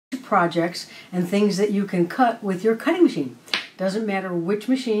projects and things that you can cut with your cutting machine. Doesn't matter which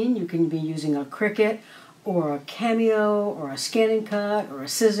machine. You can be using a Cricut or a Cameo or a Scan and Cut or a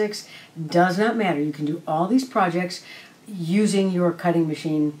Sizzix. Does not matter. You can do all these projects using your cutting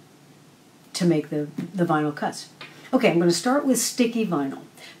machine to make the vinyl cuts. Okay, I'm going to start with sticky vinyl.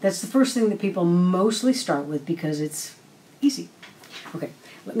 That's the first thing that people mostly start with because it's easy. Okay,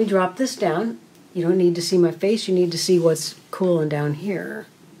 let me drop this down. You don't need to see my face. You need to see what's cooling down here.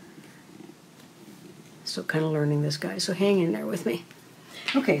 So kind of learning this, guys. So hang in there with me.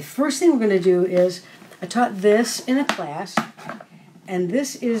 Okay, first thing we're going to do is, I taught this in a class, and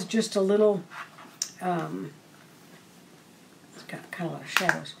this is just a little, it's got kind of a lot of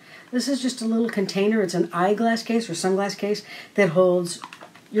shadows. This is just a little container. It's an eyeglass case or sunglass case that holds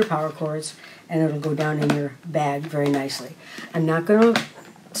your power cords, and it'll go down in your bag very nicely. I'm not going to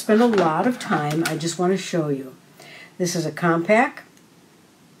spend a lot of time. I just want to show you. This is a compact.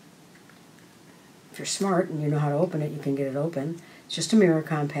 If you're smart and you know how to open it, you can get it open. It's just a mirror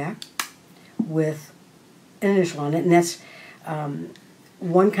compact with an initial on it, and that's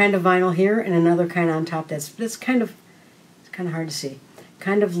one kind of vinyl here and another kind on top. That's kind of, it's kind of hard to see.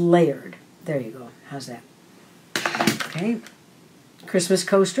 Kind of layered. There you go. How's that? Okay. Christmas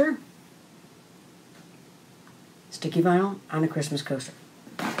coaster. Sticky vinyl on a Christmas coaster.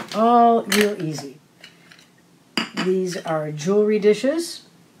 All real easy. These are jewelry dishes.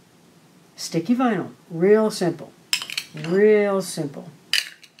 Sticky vinyl. Real simple. Real simple.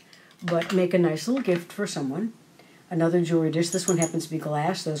 But make a nice little gift for someone. Another jewelry dish. This one happens to be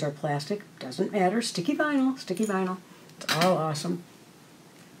glass. Those are plastic. Doesn't matter. Sticky vinyl. Sticky vinyl. It's all awesome.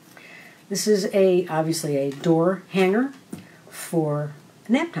 This is obviously a door hanger for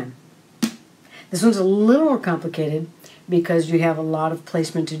nap time. This one's a little more complicated because you have a lot of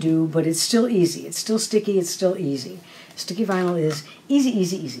placement to do, but it's still easy. It's still sticky. It's still easy. Sticky vinyl is easy,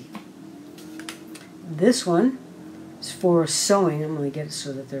 easy, easy. This one is for sewing. I'm going to get it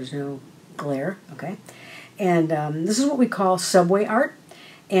so that there's no glare. Okay, and this is what we call subway art,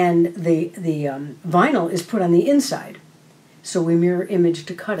 and the vinyl is put on the inside. So we mirror image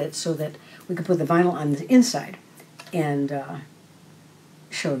to cut it so that we can put the vinyl on the inside and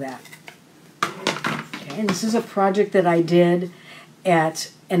show that. Okay, and this is a project that I did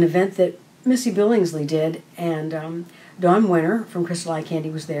at an event that Missy Billingsley did, and Dawn Winter from Crystal Eye Candy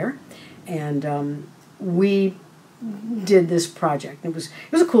was there, and we did this project. It was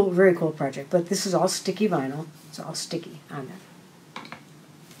a cool, very cool project, but this is all sticky vinyl. It's all sticky on it.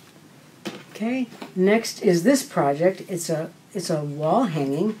 Okay, next is this project. It's a wall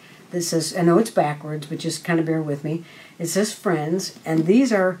hanging. This is, I know it's backwards, but just kind of bear with me. It says Friends, and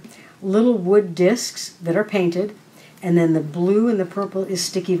these are little wood discs that are painted, and then the blue and the purple is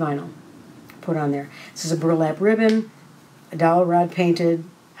sticky vinyl put on there. This is a burlap ribbon, a dowel rod painted,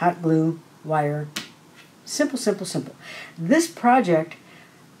 hot glue, wire. Simple, simple, simple. This project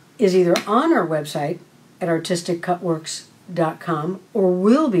is either on our website at artisticcutworks.com or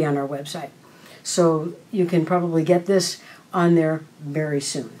will be on our website. So you can probably get this on there very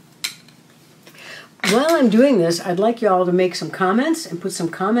soon. While I'm doing this, I'd like you all to make some comments and put some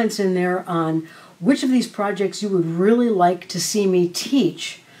comments in there on which of these projects you would really like to see me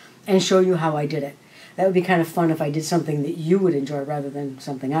teach and show you how I did it. That would be kind of fun if I did something that you would enjoy rather than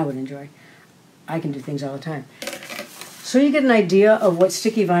something I would enjoy. I can do things all the time. So you get an idea of what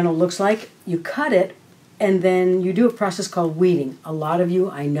sticky vinyl looks like. You cut it, and then you do a process called weeding. A lot of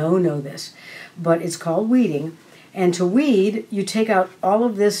you, I know this, but it's called weeding. And to weed, you take out all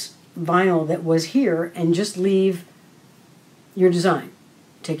of this vinyl that was here and just leave your design.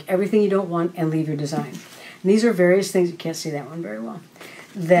 Take everything you don't want and leave your design. And these are various things, you can't see that one very well,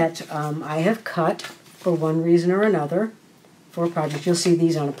 that I have cut for one reason or another for a project. You'll see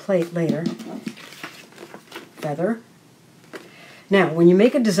these on a plate later. Feather. Now, when you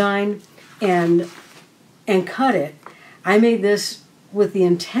make a design and cut it, I made this with the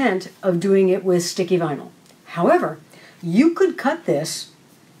intent of doing it with sticky vinyl. However, you could cut this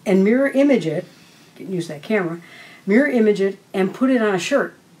and mirror image it, you can use that camera, mirror image it and put it on a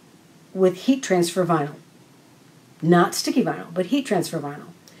shirt with heat transfer vinyl. Not sticky vinyl, but heat transfer vinyl.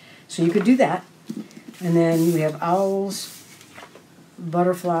 So you could do that. And then we have owls,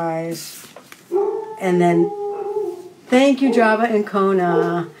 butterflies, and then thank you, Java and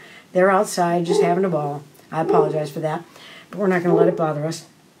Kona. They're outside just having a ball. I apologize for that, but we're not going to let it bother us.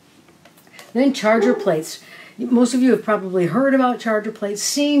 Then charger plates. Most of you have probably heard about charger plates,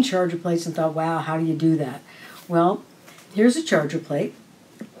 seen charger plates, and thought, wow, how do you do that? Well, here's a charger plate.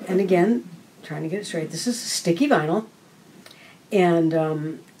 And again, trying to get it straight, this is sticky vinyl.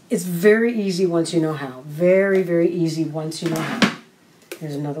 And it's very easy once you know how. Very, very easy once you know how.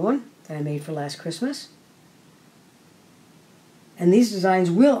 Here's another one that I made for last Christmas. And these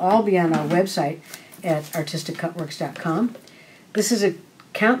designs will all be on our website at artisticcutworks.com. This is a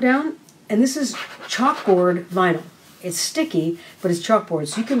countdown, and this is chalkboard vinyl. It's sticky, but it's chalkboard,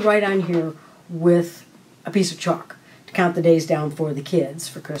 so you can write on here with a piece of chalk to count the days down for the kids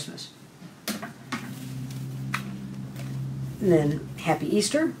for Christmas. And then Happy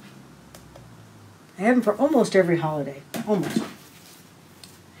Easter. I have them for almost every holiday, almost.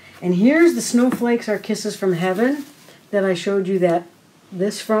 And here's the snowflakes are kisses from heaven that I showed you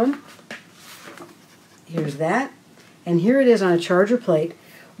this from. Here's that. And here it is on a charger plate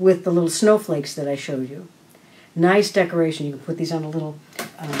with the little snowflakes that I showed you. Nice decoration. You can put these on a little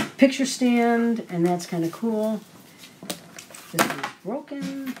picture stand, and that's kind of cool. This one's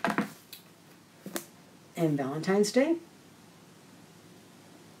broken. And Valentine's Day.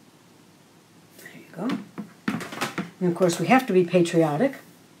 There you go. And of course, we have to be patriotic.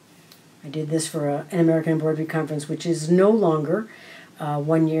 I did this for an American Embroidery Conference, which is no longer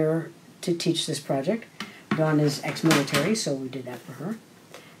 1 year to teach this project. Dawn is ex-military, so we did that for her.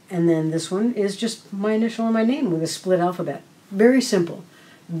 And then this one is just my initial and my name with a split alphabet. Very simple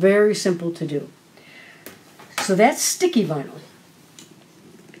to do. So that's sticky vinyl.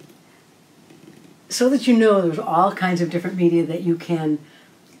 So that you know there's all kinds of different media that you can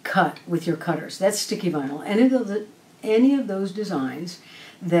cut with your cutters. That's sticky vinyl. Any of those designs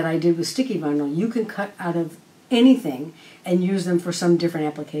that I did with sticky vinyl, you can cut out of anything and use them for some different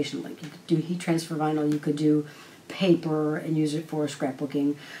application. Like you could do heat transfer vinyl, you could do paper and use it for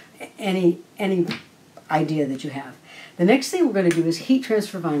scrapbooking, any idea that you have. The next thing we're going to do is heat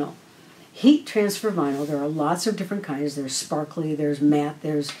transfer vinyl. Heat transfer vinyl, there are lots of different kinds. There's sparkly, there's matte,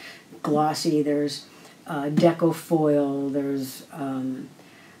 there's glossy, there's deco foil, there's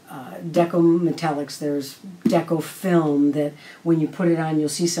deco metallics, there's deco film that when you put it on, you'll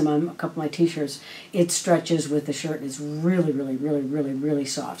see some on a couple of my t-shirts, it stretches with the shirt and it's really, really, really, really, really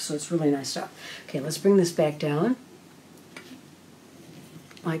soft. So it's really nice stuff. Okay, let's bring this back down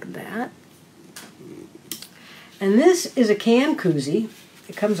like that. And this is a can koozie.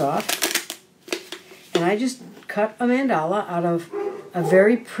 It comes off. And I just cut a mandala out of a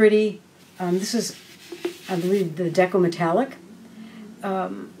very pretty, this is, I believe, the deco metallic.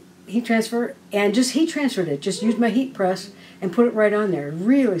 Heat transfer, and just heat transferred it. Just used my heat press and put it right on there.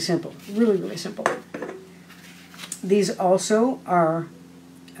 Really simple. Really, really simple. These also are,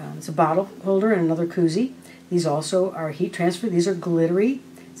 it's a bottle holder and another koozie. These also are heat transfer. These are glittery.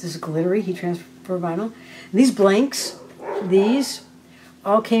 This is glittery heat transfer vinyl. And these blanks, these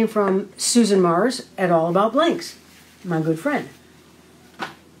all came from Susan Mars at All About Blanks, my good friend.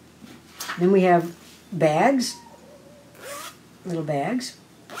 Then we have bags, little bags.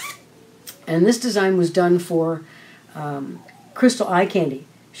 And this design was done for Crystal Eye Candy.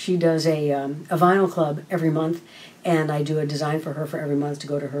 She does a vinyl club every month, and I do a design for her for every month to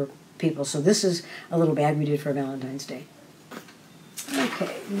go to her people. So this is a little bag we did for Valentine's Day.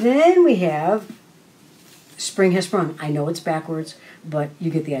 Okay, then we have Spring Has Sprung. I know it's backwards, but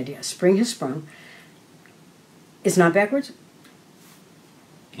you get the idea. Spring Has Sprung. It's not backwards?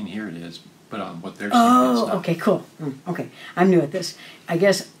 In here it is. But on what they're saying, it's not. Okay, cool. Okay, I'm new at this. I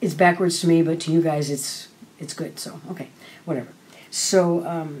guess it's backwards to me, but to you guys, it's good. So, okay, whatever.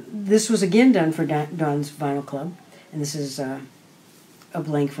 So, this was again done for Dawn's Vinyl Club, and this is a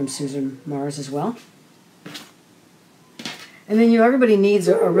blank from Susan Mars as well. And then everybody needs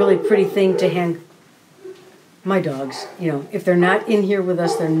a really pretty thing to hang. My dogs, if they're not in here with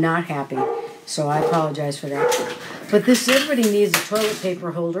us, they're not happy. So I apologize for that. But everybody needs a toilet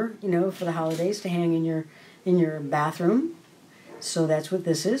paper holder, for the holidays to hang in your bathroom. So that's what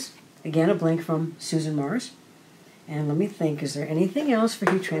this is. Again, a blank from Susan Mars. And let me think, is there anything else for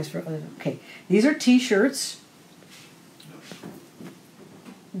heat transfer? Okay, these are t-shirts.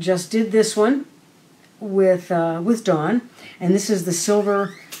 Just did this one with Dawn. And this is the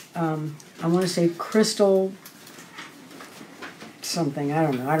silver, I want to say crystal something. I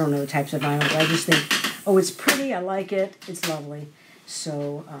don't know the types of vinyl, but I just think, oh, it's pretty, I like it, it's lovely.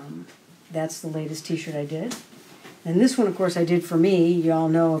 So that's the latest t-shirt I did. And this one, of course, I did for me. You all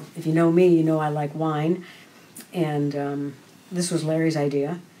know, if you know me, you know I like wine. And this was Larry's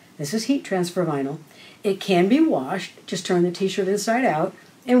idea. This is heat transfer vinyl. It can be washed. Just turn the t-shirt inside out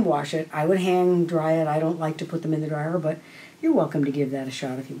and wash it. I would hang dry it. I don't like to put them in the dryer, but you're welcome to give that a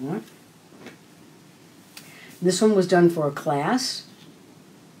shot if you want. This one was done for a class.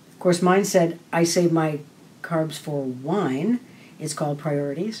 Of course, mine said, I save my carbs for wine. It's called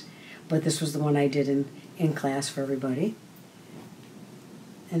Priorities. But this was the one I did in class for everybody.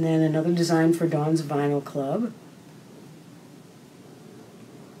 And then another design for Dawn's Vinyl Club.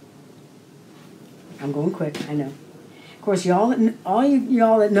 I'm going quick, I know. Of course, all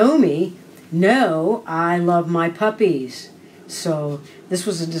y'all that know me know I love my puppies. So this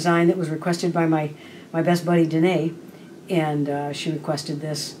was a design that was requested by my best buddy, Danae, and she requested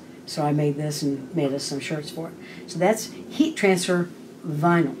this. So I made this and made us some shirts for it. So that's heat transfer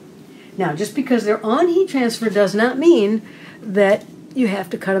vinyl. Now, just because they're on heat transfer does not mean that you have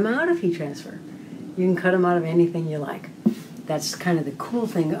to cut them out of heat transfer. You can cut them out of anything you like. That's kind of the cool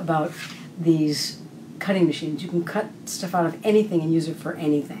thing about these cutting machines. You can cut stuff out of anything and use it for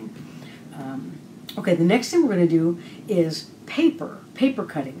anything. Okay, the next thing we're going to do is paper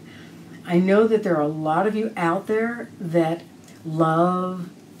cutting. I know that there are a lot of you out there that love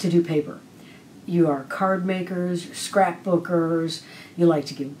to do paper. You are card makers, scrapbookers, you like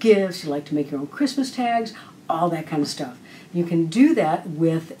to give gifts, you like to make your own Christmas tags, all that kind of stuff. You can do that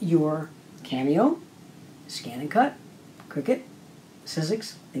with your Cameo, Scan and Cut, Cricut,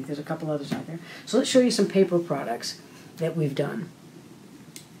 Sizzix. I think there's a couple others out there. So let's show you some paper products that we've done.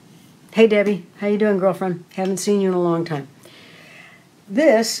 Hey Debbie, how you doing, girlfriend? Haven't seen you in a long time.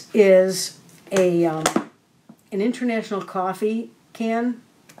 This is an international coffee can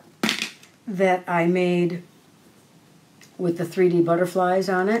that I made with the 3D butterflies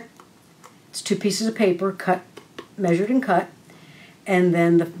on it. It's 2 pieces of paper, measured and cut, and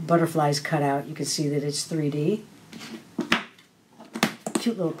then the butterflies cut out. You can see that it's 3D.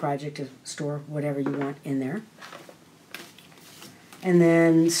 Cute little project to store whatever you want in there. And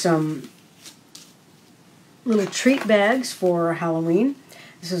then some little treat bags for Halloween.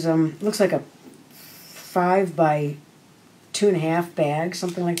 This is looks like a 5 by 2.5 bag,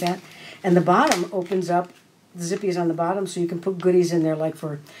 something like that. And the bottom opens up. The zippy is on the bottom, so you can put goodies in there, like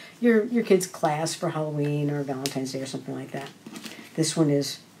for your kids' class for Halloween or Valentine's Day or something like that. This one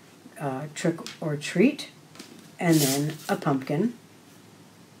is trick or treat, and then a pumpkin.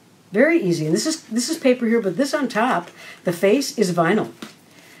 Very easy. And this is paper here, but this on top, the face is vinyl.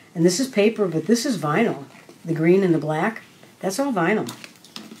 And this is paper, but this is vinyl. The green and the black, that's all vinyl.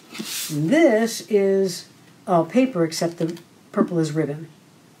 And this is all paper, except the purple is ribbon.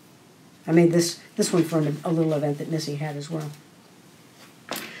 I made this one for a little event that Missy had as well.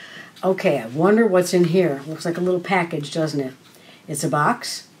 Okay, I wonder what's in here. Looks like a little package, doesn't it? It's a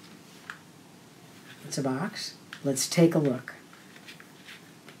box. It's a box. Let's take a look.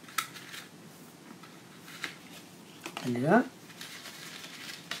 Open it up.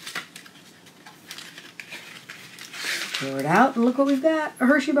 Pour it out, and look what we've got. A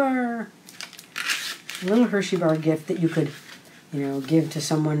Hershey bar. A little Hershey bar gift that you could, give to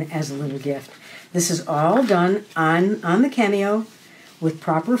someone as a little gift. This is all done on the Cameo with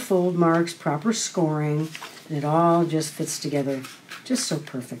proper fold marks, proper scoring, and it all just fits together just so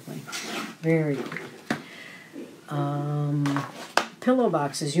perfectly. Very cool. Pillow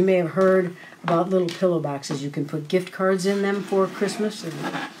boxes. You may have heard about little pillow boxes. You can put gift cards in them for Christmas. There's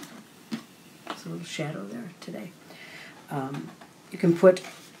a little shadow there today. You can put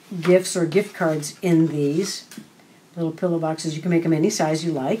gifts or gift cards in these little pillow boxes. You can make them any size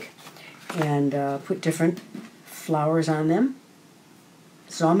you like and put different flowers on them.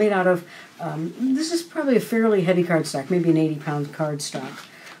 It's all made out of, this is probably a fairly heavy cardstock, maybe an 80-pound cardstock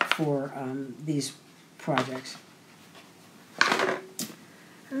for these projects.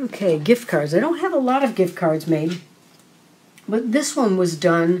 Okay, gift cards. I don't have a lot of gift cards made, but this one was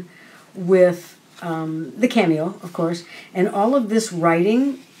done with the Cameo, of course, and all of this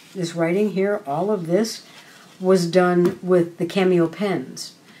writing here, all of this was done with the Cameo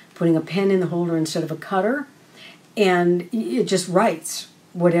pens, putting a pen in the holder instead of a cutter, and it just writes.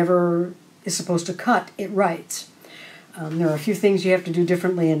 Whatever is supposed to cut, it writes. There are a few things you have to do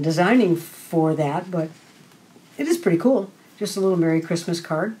differently in designing for that, but it is pretty cool. Just a little Merry Christmas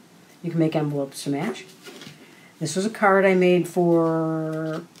card. You can make envelopes to match. This was a card I made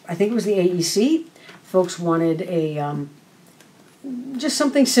for, I think it was the AEC. Folks wanted a just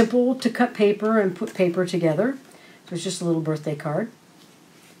something simple to cut paper and put paper together. So it's just a little birthday card.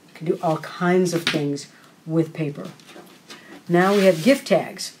 You can do all kinds of things with paper. Now we have gift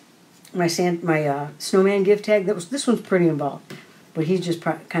tags. My snowman gift tag. This one's pretty involved, but he's just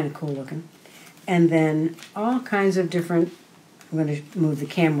kind of cool looking. And then all kinds of different. I'm going to move the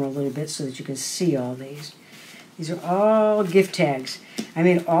camera a little bit so that you can see all these. These are all gift tags. I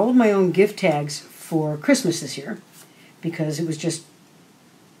made all of my own gift tags for Christmas this year because it was just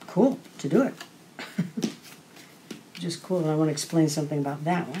cool to do it. Just cool. And I want to explain something about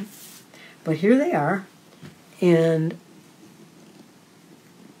that one. But here they are. And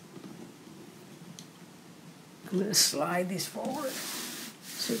I'm going to slide these forward.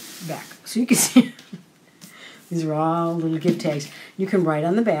 So back. So you can see. These are all little gift tags. You can write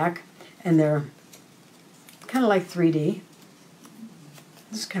on the back, and they're kind of like 3D.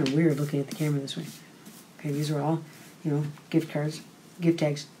 This is kind of weird looking at the camera this way. Okay, these are all, you know, gift cards, gift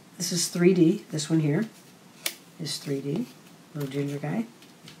tags. This is 3D. This one here is 3D. Little ginger guy.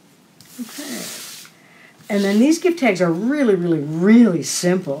 Okay. And then these gift tags are really, really, really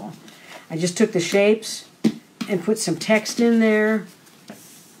simple. I just took the shapes and put some text in there.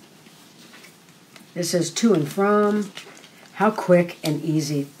 It says to and from. How quick and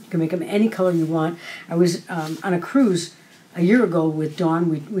easy. You can make them any color you want. I was on a cruise a year ago with Dawn.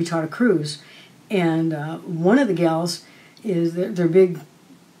 We taught a cruise. And one of the gals, they're big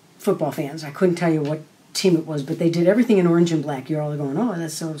football fans. I couldn't tell you what team it was, but they did everything in orange and black. You're all going, oh,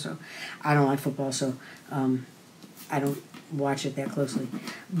 that's so-so. I don't like football, so I don't watch it that closely.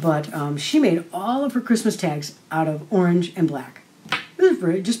 But she made all of her Christmas tags out of orange and black. It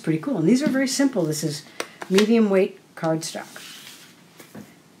was just pretty cool. And these are very simple. This is medium weight cardstock.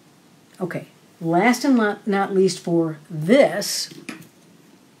 Okay, last and not least for this,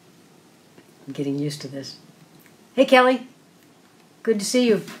 I'm getting used to this. Hey, Kelly. Good to see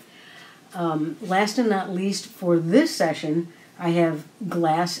you. Last and not least for this session, I have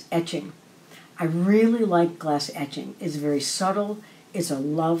glass etching. I really like glass etching. It's very subtle. It's a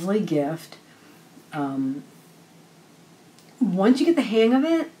lovely gift. Once you get the hang of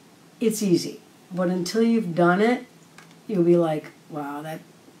it, it's easy. But until you've done it, you'll be like, wow, that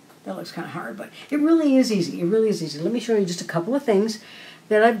looks kind of hard. But it really is easy. It really is easy. Let me show you just a couple of things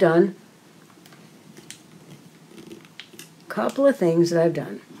that I've done.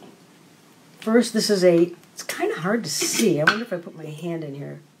 First, this is it's kind of hard to see. I wonder if I put my hand in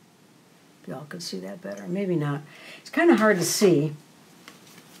here. Y'all can see that better. Maybe not. It's kind of hard to see.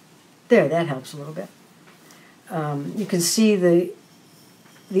 There, that helps a little bit. You can see the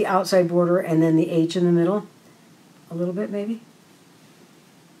outside border and then the H in the middle. A little bit, maybe.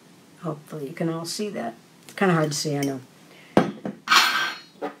 Hopefully you can all see that. It's kind of hard to see, I know.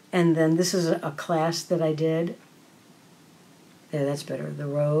 And then this is a class that I did. There, that's better. The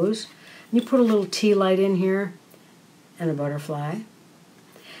rose. You put a little tea light in here and a butterfly.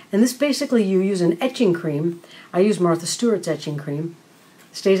 And this basically, you use an etching cream. I use Martha Stewart's etching cream.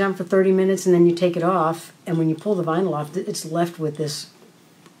 It stays on for 30 minutes and then you take it off. And when you pull the vinyl off, it's left with this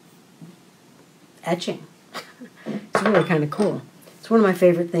etching. It's really kind of cool. It's one of my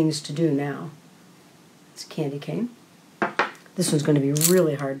favorite things to do now. It's a candy cane. This one's going to be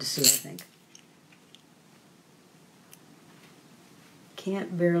really hard to see, I think.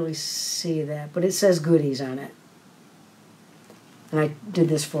 Can't barely see that, but it says goodies on it. And I did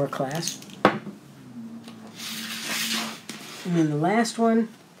this for a class. And then the last one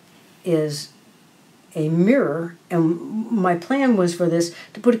is a mirror, and my plan was for this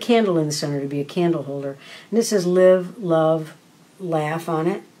to put a candle in the center, to be a candle holder. And it says live, love, laugh on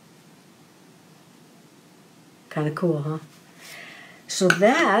it. Kind of cool, huh? So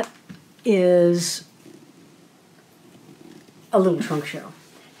that is a little trunk show.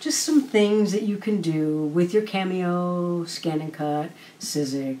 Just some things that you can do with your Cameo, Scan and Cut,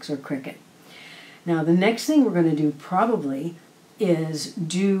 Sizzix, or Cricut. Now the next thing we're going to do probably is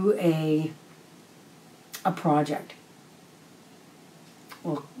do a project.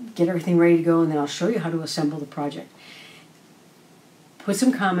 We'll get everything ready to go and then I'll show you how to assemble the project. Put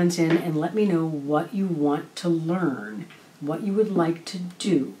some comments in and let me know what you want to learn, what you would like to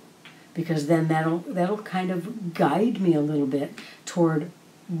do, because then that'll kind of guide me a little bit toward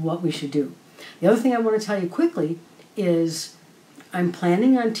what we should do. The other thing I want to tell you quickly is I'm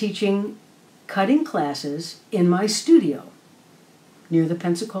planning on teaching cutting classes in my studio near the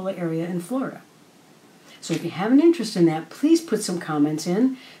Pensacola area in Florida. So if you have an interest in that, please put some comments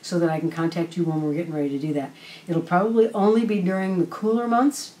in so that I can contact you when we're getting ready to do that. It'll probably only be during the cooler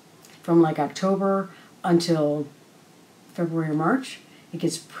months, from like October until February or March. It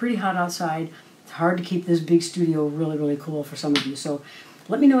gets pretty hot outside. It's hard to keep this big studio really, really cool for some of you. So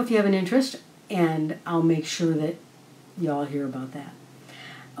let me know if you have an interest, and I'll make sure that y'all hear about that.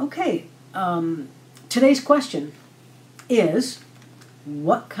 Okay, today's question is,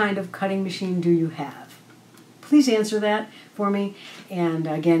 what kind of cutting machine do you have? Please answer that for me, and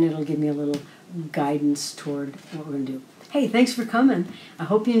again, it'll give me a little guidance toward what we're going to do. Hey, thanks for coming. I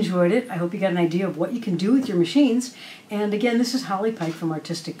hope you enjoyed it. I hope you got an idea of what you can do with your machines. And again, this is Holly Pike from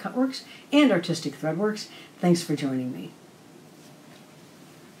Artistic Cutworks and Artistic Threadworks. Thanks for joining me.